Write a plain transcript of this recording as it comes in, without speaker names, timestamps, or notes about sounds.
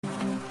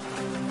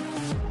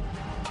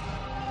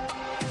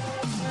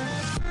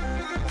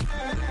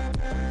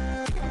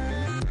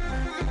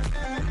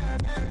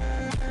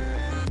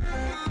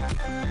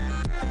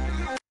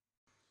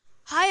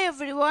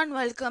everyone,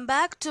 welcome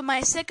back to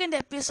my second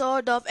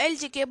episode of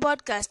LGK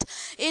podcast.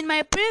 In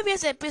my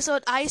previous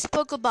episode, I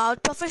spoke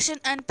about profession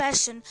and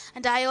passion,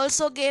 and I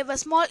also gave a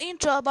small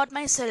intro about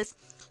myself.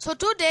 So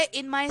today,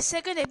 in my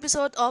second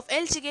episode of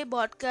LGK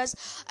podcast,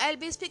 I'll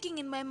be speaking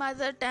in my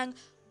mother tongue,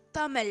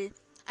 Tamil.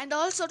 And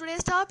also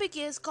today's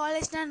topic is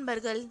college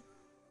நண்பர்கள்.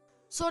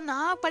 So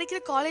நான் படிக்கிற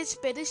college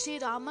பேர் Sri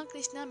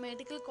Ramakrishna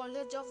medical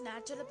college of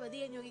naturopathy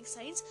and yogic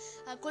science,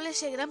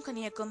 Kulasekaram,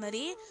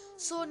 Kanyakumari.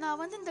 So நான்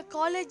வந்து இந்த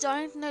college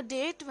join பண்ண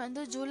date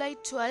வந்து July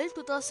 12,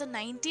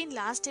 2019,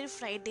 last year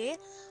Friday.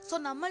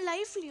 So நம்ம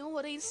லைஃப்லேயும்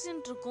ஒரு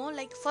இன்சிடென்ட் இருக்கும்,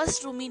 லைக்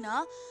ஃபர்ஸ்ட் ரூமினா.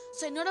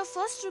 ஸோ என்னோட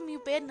ஃபர்ஸ்ட் ரூமி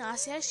பேர்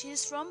nausea. She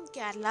is from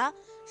Kerala.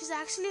 She is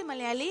actually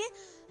Malayali.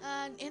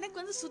 எனக்கு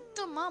வந்து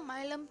சுத்தமாக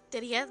மலையாளம்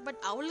தெரியாது,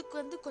 பட் அவளுக்கு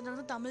வந்து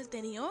கொஞ்சம் தமிழ்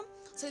தெரியும்.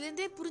 ஸோ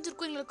இதுலேருந்தே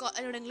புரிஞ்சிருக்கும்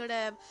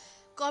எங்களோட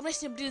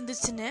காம்பினேஷன் எப்படி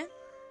இருந்துச்சுன்னு.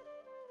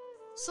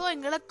 ஸோ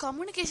எங்களோட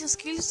கம்யூனிகேஷன்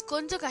ஸ்கில்ஸ்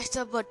கொஞ்சம்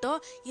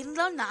கஷ்டப்பட்டோம்.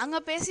 இருந்தாலும்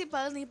நாங்கள் பேசி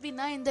பழகுது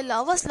எப்படின்னா, இந்த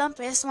லவர்ஸ்லாம்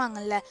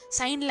பேசுவாங்கல்ல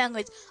சைன்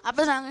லாங்குவேஜ்,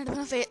 அப்போ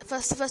நாங்கள்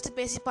ஃபஸ்ட்டு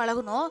பேசி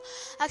பழகணும்.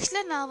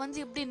 ஆக்சுவலாக நான் வந்து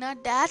எப்படின்னா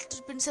டேட்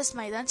பிரின்சஸ்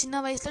மாதிரி தான்.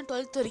 சின்ன வயசுல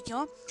 12th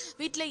வரைக்கும்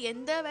வீட்டில்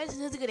எந்த வேலை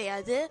செஞ்சது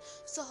கிடையாது.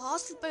 ஸோ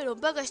ஹாஸ்டல் போய்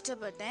ரொம்ப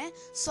கஷ்டப்பட்டேன்.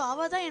 ஸோ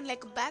அவள் தான் என்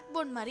லைக் பேக்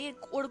போன் மாதிரி.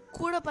 ஒரு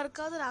கூட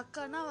பறக்காத ஒரு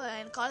அக்கானா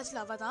என்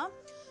காலேஜில் அவள் தான்.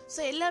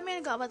 ஸோ எல்லாமே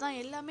எனக்கு அவள் தான்,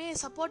 எல்லாமே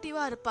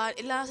சப்போர்ட்டிவாக இருப்பாள்.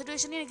 எல்லா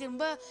சுச்சுவேஷனையும் எனக்கு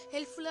ரொம்ப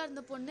ஹெல்ப்ஃபுல்லாக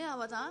இருந்த பொண்ணு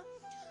அவள் தான்.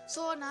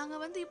 ஸோ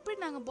நாங்கள் வந்து இப்படி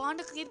நாங்கள்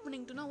பாண்டை க்ரியேட்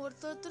பண்ணிக்கிட்டோன்னா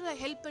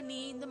ஒருத்தர் ஹெல்ப் பண்ணி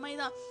இந்த மாதிரி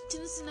தான்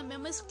சின்ன சின்ன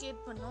மெமரிஸ்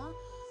க்ரியேட் பண்ணோம்.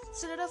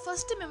 ஸோ என்னோட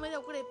ஃபஸ்ட்டு மெமரி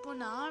கூட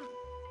எப்போன்னா,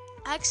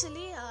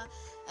 actually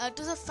it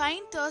was a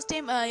fine Thursday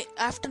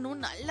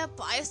afternoon. நல்லா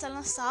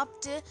பாயசம்லாம்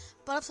சாப்பிட்டு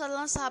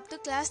பரப்சாலாம் சாப்பிட்டு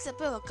கிளாஸில்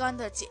போய்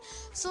உக்காந்தாச்சு.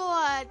 So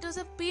it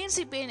was a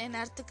BNC pain என்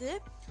நேரத்துக்கு.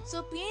 ஸோ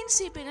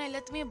பிஎன்சி பெயினா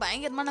எல்லாத்துமே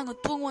பயங்கரமாக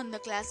நாங்கள் தூங்குவோம் இந்த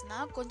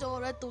கிளாஸ்னால். கொஞ்சம்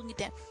ஓவராக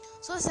தூங்கிட்டேன்.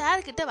 ஸோ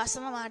சார்கிட்ட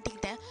வசமாக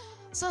மாட்டிக்கிட்டேன்.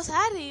 ஸோ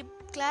சார்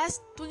கிளாஸ்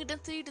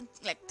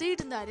தூங்கிட்டு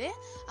இருந்தார்.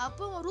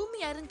 அப்போ ரூம்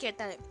யாருன்னு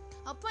கேட்டார்.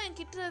 அப்போ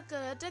என்கிட்ட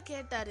இருக்கிற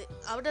கேட்டார்.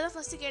 அவர்கிட்ட தான்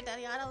ஃபஸ்ட்டு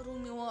கேட்டார், யார் அவர்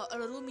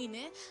அவளோட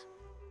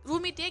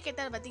ரூமிட்டே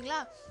கேட்டார். பார்த்தீங்களா,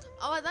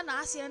 அவள் தான்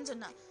நாசியான்னு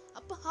சொன்னான்.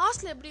 அப்போ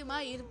ஹாஸ்டலில் எப்படிமா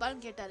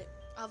இருப்பான்னு கேட்டார்.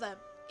 அவள்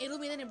என்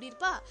ரூமி தான் எப்படி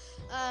இருப்பா,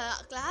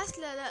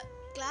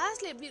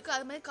 கிளாஸில் எப்படி இருக்கோ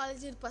அது மாதிரி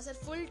காலேஜ் இருப்பா சார்,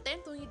 ஃபுல்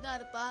டைம் தூங்கிட்டு தான்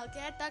இருப்பா,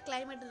 கேட்டால்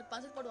கிளைமேட்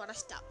இருப்பான்னு சொல்லி போட்டு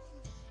உடச்சிட்டா.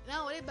 ஏன்னா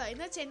ஒரே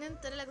என்னாச்சு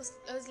என்னன்னு தெரியல,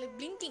 லைக்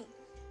பிளிங்கிங்.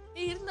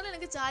 இருந்தாலும்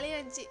எனக்கு ஜாலியாக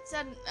இருந்துச்சு.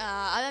 சார்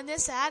அதாவது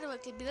சார்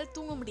இப்படிதான்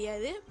தூங்க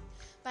முடியாது,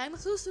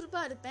 பயமாக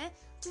சுறுசுறுப்பாக இருப்பேன்,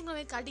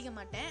 தூங்கவே காட்டிக்க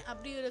மாட்டேன்,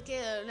 அப்படி ஒரு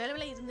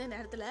நிலவில் இருந்த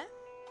நேரத்தில்.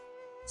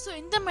 ஸோ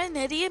இந்த மாதிரி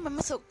நிறைய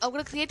மெமரிஸ்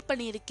கூட க்ரியேட்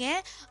பண்ணியிருக்கேன்.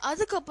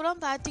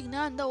 அதுக்கப்புறம்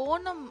பார்த்தீங்கன்னா இந்த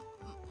ஓணம்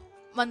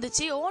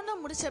வந்துச்சு. ஓணம்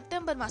முடிச்சு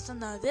செப்டம்பர்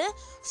மாதம் தான் அது.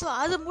 ஸோ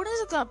அது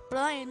முடிஞ்சதுக்கு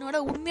அப்புறம் என்னோட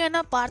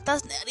உண்மையான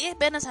பார்த்தாஸ் நிறைய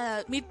பேர்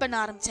நான் மீட் பண்ண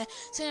ஆரம்பித்தேன்.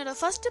 ஸோ என்னோடய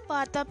ஃபஸ்ட்டு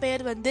பார்த்தா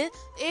பேர் வந்து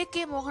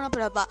ஏகே மோகனா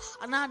பிரபா.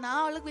 ஆனால்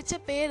நான் அவளுக்கு வச்ச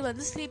பேர்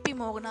வந்து ஸ்லீப்பி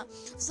மோகனா.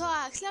 ஸோ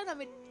ஆக்சுவலாக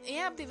நான்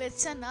ஏன் அப்படி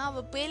வச்சேன்னா,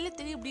 அவள் பேரில்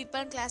தெரியும் இப்படி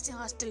இருப்பான்னு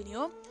கிளாஸ்லையும்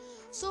ஹாஸ்டல்லையும்.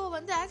 ஸோ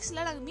வந்து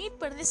ஆக்சுவலாக நாங்கள் மீட்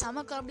பண்ணதே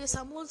செமக்கா, அப்படியே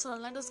சமூகம்னு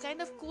சொல்லலாம். It was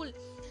kind of cool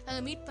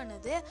நாங்கள் மீட்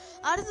பண்ணது.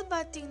 அடுத்து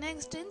பார்த்தீங்கன்னா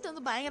எங்கள் ஸ்ட்ரென்த்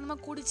வந்து பயங்கரமாக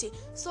கூடிச்சு.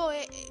 ஸோ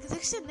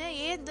செக்ஷன்னு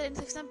இந்த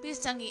 2 section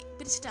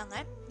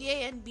பிரிச்சுட்டாங்க, A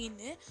and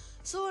pin.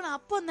 So நான்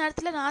அப்போ அந்த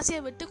நேரத்தில் நான் ஆசையை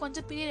விட்டு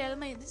கொஞ்சம் பீரியட்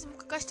எல்லாமே இருந்துச்சு.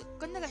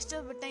 கொஞ்சம்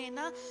கஷ்டப்பட்டேன்.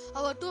 ஏன்னா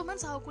அவள் 2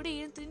 months அவள் கூட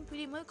திரும்பி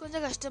பிரியும் போது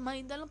கொஞ்சம் கஷ்டமாக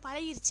இருந்தாலும்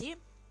பழகிருச்சு.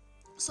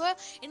 ஸோ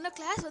என்னோடய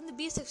கிளாஸ் வந்து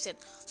பி செக்ஷன்.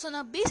 ஸோ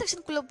நான் பி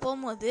செக்ஷனுக்குள்ளே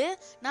போகும்போது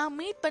நான்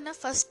மீட் பண்ண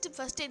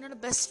ஃபஸ்ட்டு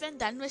என்னோடய பெஸ்ட்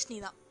ஃப்ரெண்ட் தன்வஷ்னி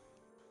தான்.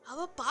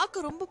 அவள்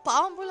பார்க்க ரொம்ப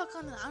பாவம் போல்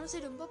உட்காந்து, நானும்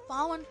சரி ரொம்ப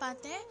பாவம்னு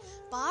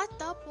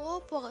பார்த்தா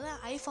போக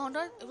தான் ஐ ஃபவுண்ட்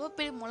அவுட் எவ்வளோ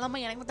பெரிய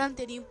மூலமாக எனக்கு தான்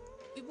தெரியும்.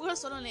 இப்போ கூட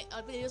சொல்லலை,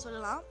 அப்படி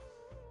சொல்லலாம்.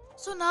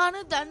 ஸோ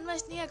நானும்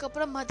தன்வஷ்னி,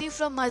 அதுக்கப்புறம் மதி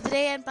from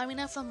Madurai and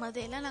பமினா from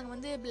Madurai எல்லாம் நாங்கள்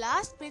வந்து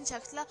லாஸ்ட் பெஞ்ச்.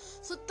 ஆக்சுவலாக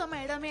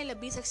சுத்தமாக இடமே இல்லை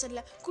பி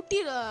செக்ஷனில், குட்டி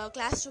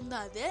கிளாஸ் ரூம்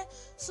தான் அது.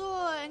 ஸோ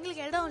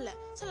எங்களுக்கு இடம் இல்லை.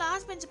 ஸோ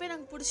லாஸ்ட் பெஞ்சு போய்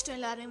நாங்கள் பிடிச்சிட்டோம்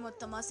எல்லாருமே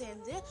மொத்தமாக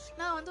சேர்ந்து.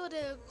 நான் வந்து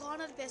ஒரு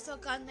கார்னர் பேச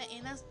உட்காந்தேன்,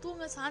 ஏன்னா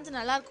தூங்க சாஞ்சு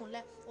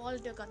நல்லாயிருக்கும்ல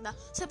வால்ட்டு உட்காந்தா.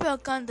 ஸோ போய்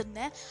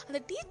உட்காந்துருந்தேன். அந்த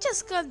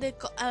டீச்சர்ஸ்க்கு அந்த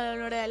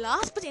என்னோட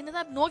லாஸ்ட் பெஞ்ச் என்ன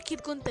தான் நோக்கி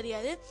இருக்குன்னு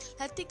தெரியாது.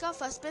 லத்திகா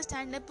ஃபர்ஸ்ட் பேஜ்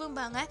ஸ்டாண்ட்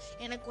அப்பும்பாங்க,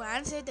 எனக்கு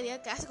ஆன்சரே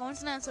தெரியாது. கிளாஸ்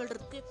கவுன்சில் நான்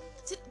சொல்கிறதுக்கு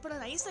சரி. இப்போ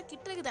நான் ரைஸாக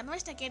கிட்ட இருக்கு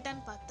தன்வஷ்னை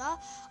கேட்டான்னு பார்த்தா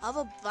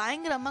அவள்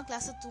பயங்கரமாக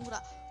கிளாஸை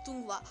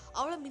தூங்குவா.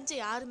 அவளை மிஞ்ச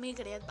யாருமே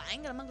கிடையாது,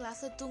 பயங்கரமாக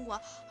கிளாஸில் தூங்குவா.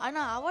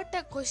 ஆனால்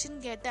அவட்ட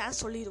கொஷின் கேட்டேன்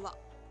சொல்லிடுவா.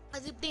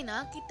 அது எப்படின்னா,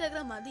 கிட்ட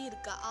இருக்கிற மாதிரி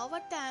இருக்கா,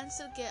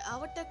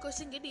 அவட்ட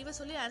கொஸ்டின் கேட்டு இவ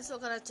சொல்லி ஆன்சர்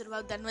உட்கார வச்சிருவா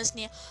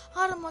தன்வஷ்னியை.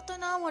 ஆனால்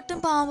மொத்தம் நான்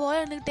மட்டும் பாம்போல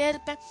இருந்துக்கிட்டே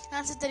இருப்பேன்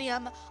ஆன்சர்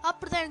தெரியாமல்.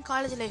 அப்படி தான் எனக்கு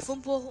காலேஜ்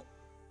லைஃப்பும் போகும்.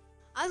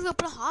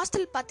 அதுக்கப்புறம்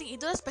ஹாஸ்டல் பார்த்தீங்க,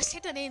 இதோட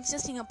ஸ்பெஷல் நிறைய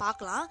இன்சிடென்ட்ஸ் நீங்கள்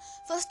பார்க்கலாம்.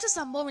 ஃபஸ்ட்டு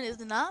சம்பவம்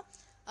எதுனா,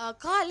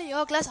 காலையில்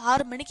யோகா கிளாஸ்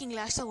 6 மணிக்கு எங்கள்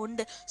கிளாஸாக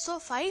உண்டு. ஸோ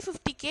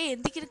 5:50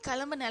 எந்திக்கிற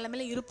கிளம்ப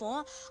நிலமையில இருப்போம்.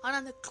 ஆனால்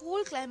அந்த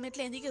கூல்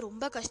கிளைமேட்டில் எந்திக்க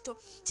ரொம்ப கஷ்டம்.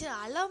 சரி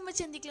அலாம்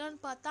வச்சு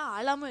எந்திக்கலாம்னு பார்த்தா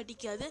அலாமும்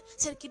அடிக்காது.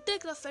 சரி கிட்ட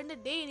இருக்கிற ஃப்ரெண்டு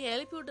நீ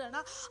எழுப்பி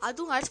விட்றேன்னா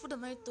அதுவும் அடிச்சு போட்ட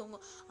மாதிரி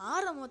தூங்கும்.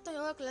 மொத்தம்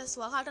யோகா கிளாஸ்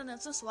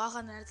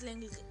ஸ்வாகா நேரத்தில்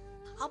எங்களுக்கு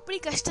அப்படி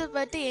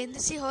கஷ்டப்பட்டு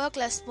எழுந்திரிச்சி யோகா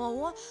கிளாஸ்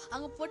போவோம்.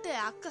 அங்கே போட்டு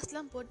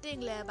அக்கஸ்லாம் போட்டு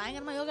எங்களை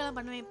பயங்கரமாக யோகாலாம்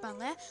பண்ண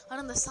வைப்பாங்க.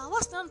 ஆனால் அந்த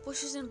சவாஸ்தான்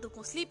பொசிஷன்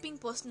இருக்கும், ஸ்லீப்பிங்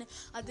போஸ்ட்னு.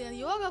 அது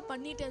யோகா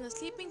பண்ணிவிட்டு அந்த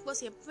ஸ்லீப்பிங்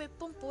போஸ்ட்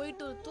எப்பவும்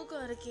போயிட்டு ஒரு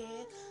தூக்கம் இருக்கே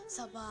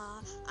சபா,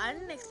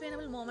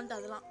 அன்எக்ஸ்பிளைனபிள் மூமெண்ட்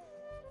அதெல்லாம்.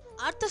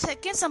 அடுத்த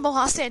செகண்ட் சம்பவம்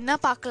ஹாஸ்டல் என்ன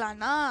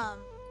பார்க்கலான்னா,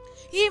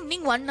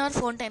 ஈவினிங் 1 hour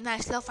ஃபோன் டைம் தான்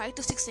ஆக்சுவலாக 5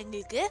 to 6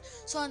 எங்களுக்கு.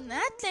 ஸோ அந்த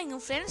நேரத்தில்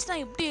எங்கள்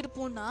ஃப்ரெண்ட்ஸ்லாம் எப்படி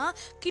இருப்போம்னா,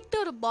 கிட்ட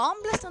ஒரு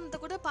பாம்பில் சந்தத்தை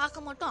கூட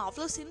பார்க்க மாட்டோம்,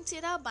 அவ்வளோ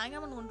சின்சியராக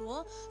பயங்கரமாக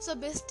நோண்டுவோம். So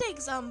best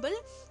example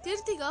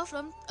Kiruthika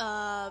from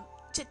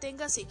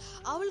Tenkasi.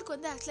 அவளுக்கு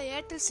வந்து ஆக்சுவலாக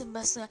ஏர்டெல்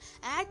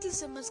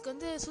சிம்மர்ஸ்க்கு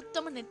வந்து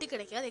சுத்தமாக நெட்டு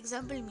கிடைக்காது.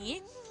 Example me.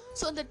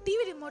 ஸோ அந்த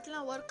டிவி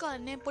ரிமோட்லாம் ஒர்க்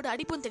ஆனே போட்டு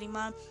அடிப்போம்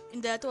தெரியுமா,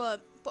 இந்த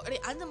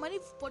அந்த மாதிரி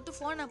போட்டு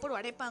ஃபோனை போட்டு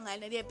உடைப்பாங்க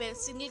நிறைய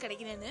பேர் சிங்கிள்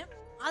கிடைக்கிறேன்னு.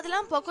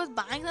 அதெல்லாம் பார்க்க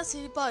பயங்கர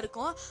சிரிப்பாக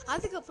இருக்கும்.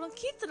 அதுக்கப்புறம்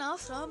கீர்த்தனா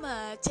ஃப்ரம்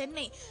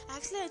சென்னை.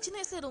 ஆக்சுவலாக சின்ன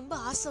வயசில் ரொம்ப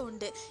ஆசை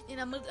உண்டு,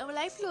 நம்ம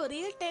லைஃப்பில் ஒரு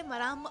ரியல் டைம்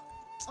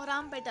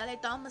வராமல் போயிட்டாலே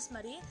டாமஸ்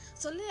மாதிரி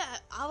சொல்லி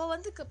அவள்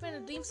வந்துக்கப்புறம்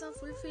எனக்கு ட்ரீம்ஸ்லாம்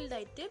ஃபுல்ஃபில்ட்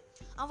ஆகிட்டு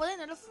அவள் தான்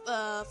என்னோட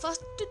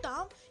ஃபஸ்ட்டு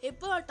டாம்.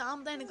 எப்போ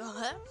டாம் தான் எனக்கு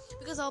அவள்,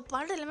 பிகாஸ் அவள்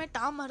பண்ணுற எல்லாமே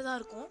டாம் மாதிரி தான்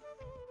இருக்கும்.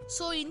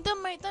 ஸோ இந்த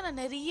மாதிரி தான்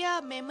நான் நிறையா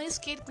மெமரிஸ்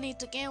கிரியேட்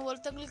பண்ணிகிட்ருக்கேன்.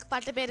 ஒருத்தவங்களுக்கு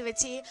பட்ட பேர்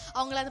வச்சு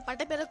அவங்கள அந்த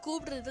பட்ட பேரை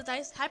கூப்பிடுறது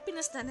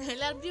ஹாப்பினஸ் தானே.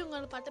 எல்லாருமே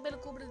உங்களோட பட்ட பேரை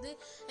கூப்பிடுறது.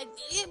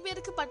 நிறைய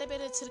பேருக்கு பட்ட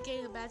பேர் வச்சுருக்கேன்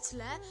எங்கள்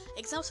பேட்சில்.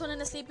 எக்ஸாம்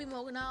சொன்ன ஸ்லீப்பி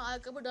மோகனா,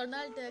 அதுக்கப்புறம்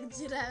டொனால்டு,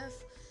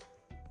 ஜிராஃப்,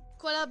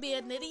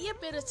 கொலாபியர், நிறைய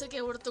பேர்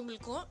வச்சுருக்கேன்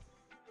ஒருத்தவங்களுக்கும்.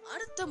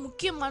 அடுத்த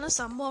முக்கியமான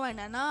சம்பவம்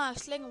என்னென்னா,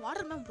 ஆக்சுவலாக எங்கள்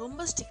வார்டன் மேம்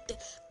ரொம்ப ஸ்ட்ரிக்ட்டு.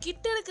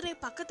 கிட்ட இருக்கிற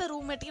பக்கத்து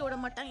ரூம்மேட்டையே விட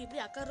மாட்டாங்க,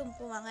 எப்படி அக்கா ரூம்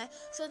போவாங்க.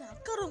 ஸோ அந்த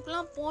அக்கா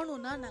ரூம்க்குலாம்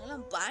போகணுன்னா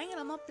நாங்கள்லாம்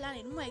பயங்கரமாக பிளான்,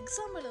 இன்னும்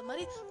எக்ஸாம் எழுத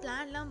மாதிரி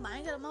பிளான்லாம்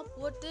பயங்கரமாக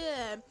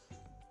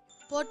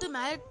போட்டு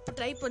மேலே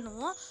ட்ரை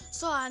பண்ணுவோம்.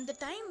 ஸோ அந்த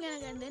டைமில்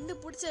எனக்கு 2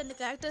 பிடிச்ச 2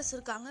 கேரக்டர்ஸ்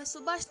இருக்காங்க,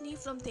 Subhashini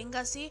from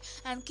Tenkasi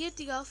and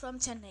Keerthika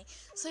from Chennai.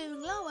 So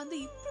இவங்களாம் வந்து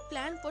இப்படி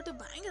பிளான் போட்டு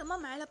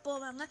பயங்கரமாக மேலே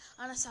போவாங்க,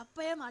 ஆனால்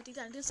சப்பையாக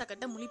மாட்டிட்டு அண்டில்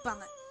சக்கட்டை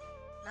முழிப்பாங்க.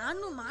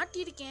 நானும்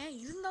மாட்டியிருக்கேன்,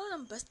 இருந்தாலும்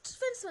நம்ம பெஸ்ட்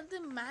ஃப்ரெண்ட்ஸ் வந்து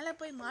மேலே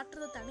போய்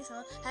மாட்டுறது தனி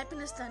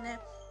ஹாப்பினஸ் தானே.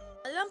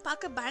 அதெல்லாம்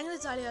பார்க்க பயங்கர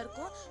ஜாலியாக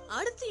இருக்கும்.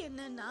 அடுத்து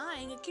என்னென்னா,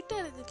 எங்கள்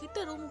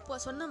கிட்ட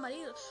ரூம் சொன்ன மாதிரி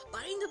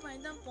பயந்து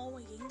தான்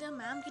போவோம். எங்கே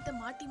மேம் கிட்ட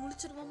மாட்டி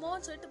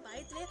முடிச்சிருவோமோன்னு சொல்லிட்டு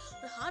பயத்துலேயே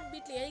ஒரு ஹார்ட்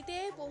பீட்டில்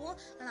ஏறிட்டே போவோம்.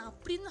 ஆனால்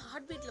அப்படின்னு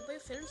ஹார்ட் பீட்டில்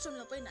போய் ஃப்ரெண்ட்ஸ்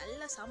ரூமில் போய்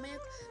நல்லா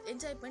செமையாக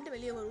என்ஜாய் பண்ணிட்டு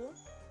வெளியே வருவோம்.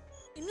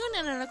 இன்னொன்று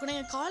என்ன நடக்கணும்,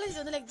 எங்கள்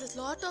காலேஜ் வந்து like this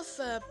lot of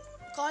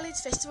college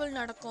festival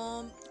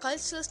நடக்கும்,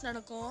 கல்ச்சரல்ஸ்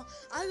நடக்கும்.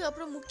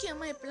 அதுக்கப்புறம்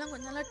முக்கியமாக இப்போலாம்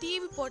கொஞ்சம் நல்லா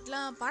டிவி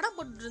போட்டுலாம் படம்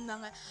போட்டுட்டு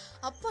இருந்தாங்க.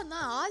 அப்போ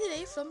தான்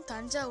ஆதிரை ஃப்ரம்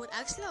தஞ்சாவூர்.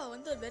 ஆக்சுவலாக அவள்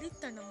வந்து ஒரு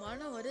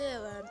வெறித்தனமான ஒரு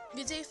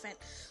விஜய் ஃபேன்.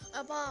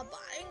 அப்போ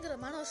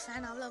பயங்கரமான ஒரு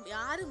ஃபேன், அவ்வளோ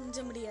யாரும் மிஞ்ச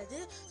முடியாது.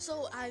 ஸோ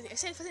அது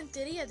ஃபஸ்ட் எனக்கு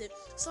தெரியாது.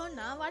 ஸோ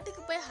நான்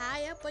வாட்டுக்கு போய்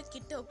ஹாயாக போய்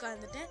கிட்ட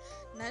உட்காந்துட்டேன்.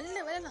 நல்ல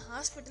வேலை நான்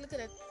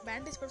ஹாஸ்பிட்டலுக்கு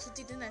பேண்டேஜ் போட்டு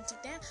சுற்றிட்டு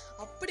நினச்சிக்கிட்டேன்.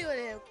 அப்படி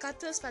ஒரு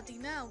கத்துவஸ்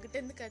பார்த்தீங்கன்னா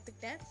அவங்ககிட்டேருந்து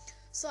கற்றுக்கிட்டேன்.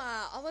 ஸோ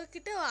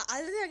அவகிட்ட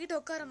அழுதாகிட்ட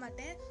உட்கார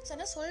மாட்டேன். ஸோ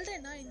என்ன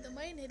சொல்கிறேன்னா, இந்த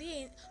மாதிரி நிறைய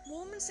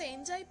மூமெண்ட்ஸை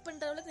என்ஜாய்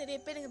பண்ணுற அளவுக்கு நிறைய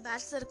பேர் எங்கள்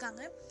பேட்சில்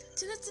இருக்காங்க.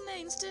 சின்ன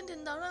இன்சிடென்ட்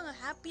இருந்தாலும் நாங்கள்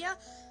ஹாப்பியாக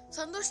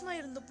சந்தோஷமாக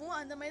இருந்துப்போம்.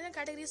 அந்த மாதிரி தான்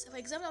கேட்டகரிஸ்.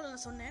 ஃபார் எக்ஸாம்பிள் அவளை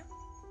நான் சொன்னேன்.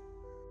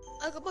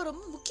 அதுக்கப்புறம்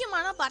ரொம்ப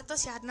முக்கியமான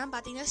பார்த்தாஸ் யாருன்னா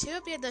பார்த்தீங்கன்னா,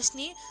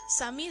 சிவபிரியதர்ஷினி,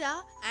 சமீரா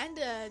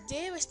அண்ட்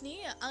ஜெயவர்ஷினி.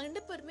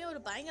 2 பேருமே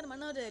ஒரு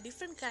பயங்கரமான ஒரு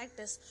டிஃப்ரெண்ட்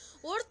கேரக்டர்ஸ்.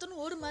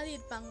 ஒருத்தரும் ஒரு மாதிரி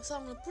இருப்பாங்க. ஸோ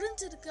அவங்களுக்கு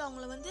புரிஞ்சிருக்கு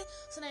அவங்கள வந்து.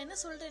 ஸோ நான் என்ன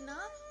சொல்கிறேன்னா,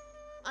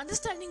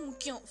 அண்டர்ஸ்டாண்டிங்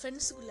முக்கியம்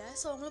ஃப்ரெண்ட்ஸுக்குள்ளே.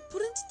 ஸோ அவங்கள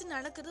புரிஞ்சுட்டு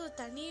நடக்கிறது ஒரு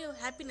தனி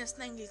ஹாப்பினஸ்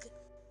தான் எங்களுக்கு.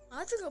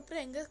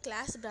 அதுக்கப்புறம் எங்கள்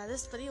கிளாஸ்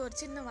பிரதர்ஸ் பற்றி ஒரு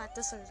சின்ன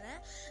வார்த்தை சொல்கிறேன்.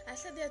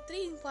 ஆக்சுவலாக தேர்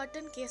 3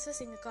 இம்பார்ட்டன்ட்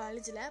கேசஸ் எங்கள்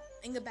காலேஜில்,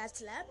 எங்கள்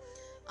பேட்சில்.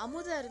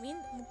 அமுதா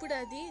அரவிந்த்,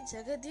 முப்புடாதி,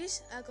 ஜெகதீஷ்,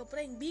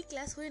 அதுக்கப்புறம் எங்கள் பி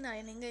கிளாஸ் போய்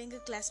நான்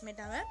எங்கள்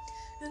கிளாஸ்மேட் அவன்.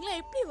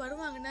 இவங்களாம் எப்படி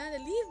வருவாங்கன்னா, இந்த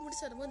லீவ்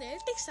முடிச்சு வரும்போது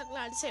எலக்ட்ரிக்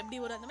ஷாக்லாம் அடித்தா எப்படி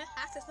வரும், அந்த மாதிரி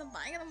ஹேக்ஸஸ்லாம்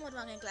பயங்கரமாக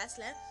வருவாங்க என்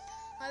கிளாஸில்.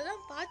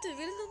 அதெல்லாம் பார்த்து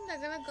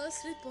விருந்துனாங்கலாம்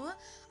கேர்ள்ஸ் இருப்போம்.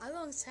 அதுவும்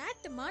அவங்க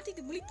சேட்டை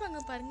மாட்டிட்டு முழிப்பாங்க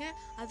பாருங்கள்,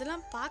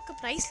 அதெல்லாம் பார்க்க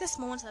ப்ரைஸ்லெஸ்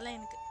மூமெண்ட்ஸ் எல்லாம்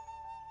எனக்கு.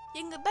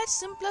 எங்கள் பேட்ச்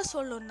சிம்பிளாக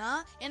சொல்லணுன்னா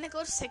எனக்கு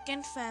ஒரு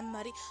செகண்ட் ஃபேன்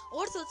மாதிரி.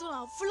 ஒருத்தர்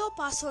அவ்வளோ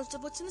பாசம்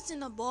வச்சப்போ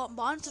சின்ன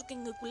பாண்ட்ஸ் இருக்குது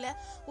எங்களுக்குள்ளே.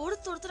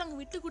 ஒருத்தர்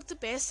நாங்கள் விட்டு கொடுத்து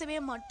பேசவே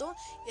மாட்டோம்.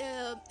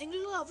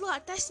 எங்களுக்கு அவ்வளோ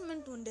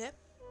அட்டாச்மெண்ட் உண்டு.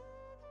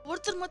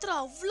 ஒருத்தர்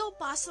அவ்வளோ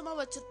பாசமாக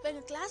வச்சுருப்பேன்.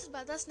 எங்கள் கிளாஸ்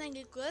பிரதர்ஸ்னால்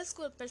எங்களுக்கு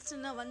கேர்ள்ஸ்க்கு ஒரு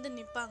பிரச்சனைனா வந்து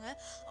நிற்பாங்க,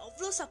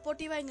 அவ்வளோ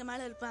சப்போர்ட்டிவாக எங்கள்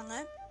மேலே இருப்பாங்க.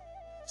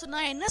 ஸோ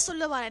நான் என்ன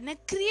சொல்ல வரேன்னா,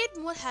 கிரியேட்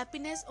மோர்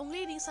ஹாப்பினஸ்.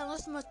 உங்களே நீங்கள்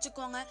சந்தோஷமாக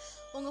வச்சுக்கோங்க.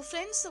 உங்கள்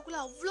ஃப்ரெண்ட்ஸுக்குள்ளே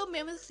அவ்வளோ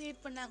மெமரிஸ்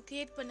கிரியேட்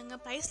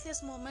பண்ணுங்கள்,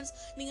 ப்ரைஸ்லெஸ் மூமெண்ட்ஸ்.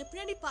 நீங்கள்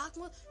பின்னாடி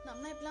பார்க்கும்போது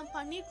நம்ம இப்படிலாம்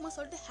பண்ணியிருக்கோமோ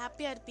சொல்லிட்டு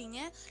ஹாப்பியாக இருப்பீங்க.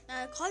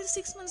 நான் காலேஜ்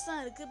 6 months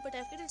தான் இருக்குது, but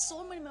I created so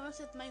many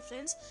memories with my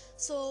friends.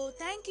 So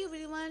thank you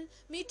everyone.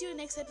 Meet you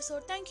next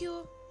episode. Thank you.